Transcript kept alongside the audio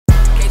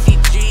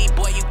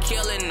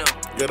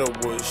Ghetto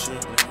boy shit,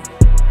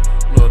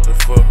 nigga. Know what the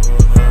fuck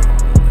going on?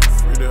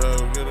 Free the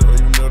whole ghetto,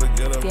 you know the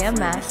ghetto. Damn,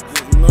 Matt.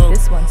 You know?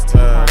 This one's too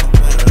hard.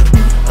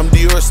 I'm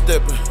Dior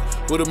stepping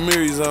with a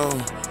Miris on,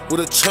 with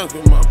a chunk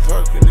in my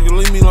pocket. Nigga,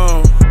 leave me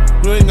alone.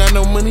 You ain't got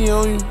no money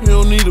on you, you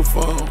don't need a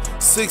phone.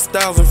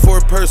 6,000 for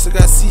a purse, I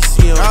got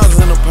CC on. I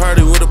was in a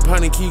party with a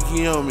pint of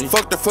Kiki on me.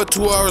 Fucked her for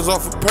 2 hours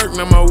off a perk,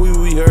 now my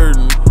wee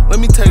hurtin'. Let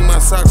me take my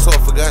socks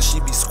off, forgot she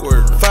be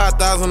squirtin'.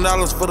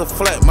 $5,000 for the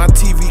flat, my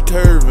TV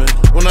curvin'.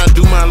 When I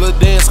do my little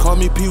dance, call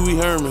me Pee Wee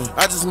Herman.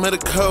 I just met a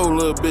cold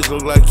little bitch,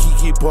 look like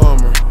Kiki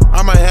Palmer.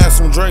 I might have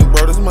some drink,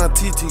 bro, this is my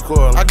TT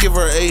call. I give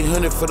her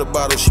 800 for the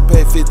bottle, she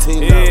paid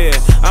 $15.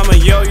 Yeah, I'm a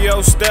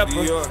yo-yo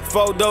stepper,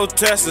 photo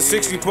tester,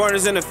 60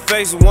 pointers in the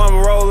face, one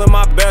roll in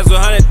my bezel,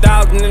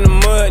 100,000 in the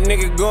mud,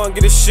 nigga go and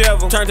get a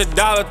shovel. Turned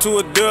 $1 to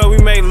a dub, we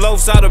made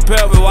loafs out of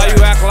pebbles. Why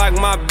you act like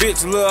my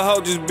bitch, little hoe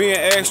just being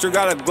extra?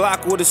 Got a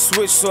Glock with a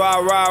switch, so I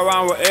ride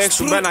around with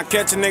extra. Better not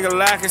catch a nigga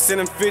lacking,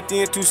 send him 50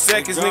 in 2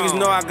 seconds. Niggas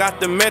know I got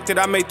the method,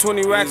 I made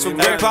 20 racks for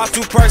breakfast. Pop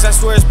 2 perks, I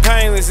swear it's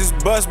painless, it's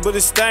bust but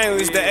it's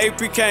stainless. The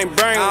AP can't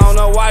bring. I don't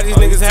know why these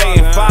niggas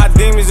hating. 5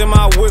 demons in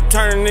my whip,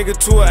 turn a nigga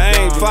to an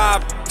aim.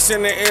 5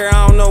 in the air,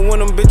 I don't know when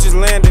them bitches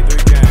landed.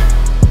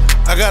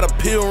 I got a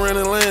pill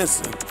running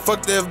Lansing.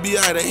 Fuck the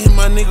FBI, they hit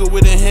my nigga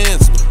with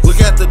enhancement.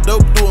 Look at the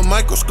dope through a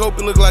microscope,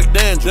 it look like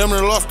dandruff. Damn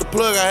near lost the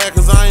plug I had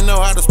cause I ain't know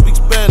how to speak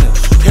Spanish.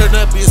 Hair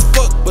nappy as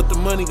fuck, but the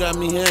money got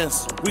me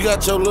handsome. We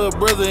got your little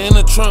brother in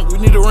the trunk, we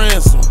need a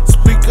ransom.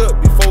 Speak up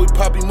before we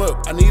pop him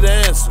up, I need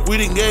an answer. We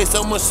done gave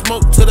so much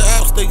smoke to the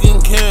Alps, they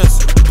getting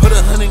cancer. Put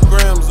 100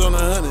 grams on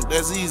 100,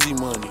 that's easy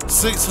money.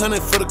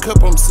 600 for the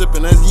cup I'm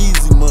sipping, that's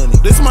easy money.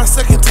 This my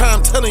second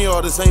time telling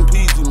y'all this ain't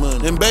peasy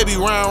money. And baby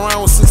round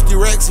with 60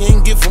 racks, he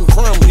ain't get from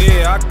crumble.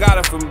 Yeah, I got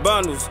it from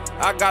bundles,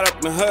 I got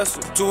up and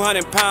hustle.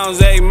 200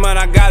 pounds every month,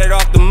 I got it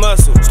off the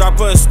muscle. Start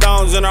putting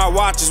stones in our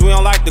watches, we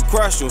don't like to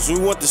crush them. So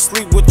we went to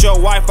sleep with your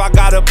wife, I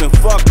got up and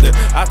fucked her.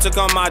 I took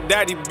on my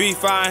daddy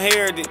beef, I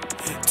inherited.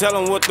 Tell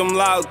them with them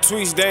loud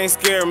tweets, they ain't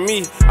scared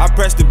me. I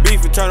press the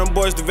beef and turn them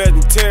boys to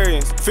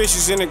vegetarians.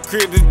 Fishes in the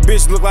crib, this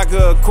bitch look like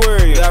an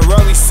aquarium. That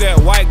rollie set,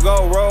 white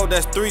gold roll,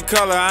 that's 3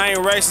 color. I ain't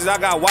racist, I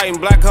got white and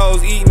black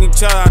hoes eating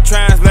each other. I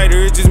translate her,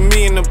 it's just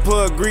me and the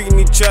plug greeting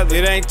each other.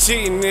 It ain't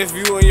cheating if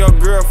you and your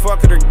girl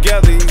fuck it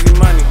together, easy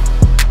money.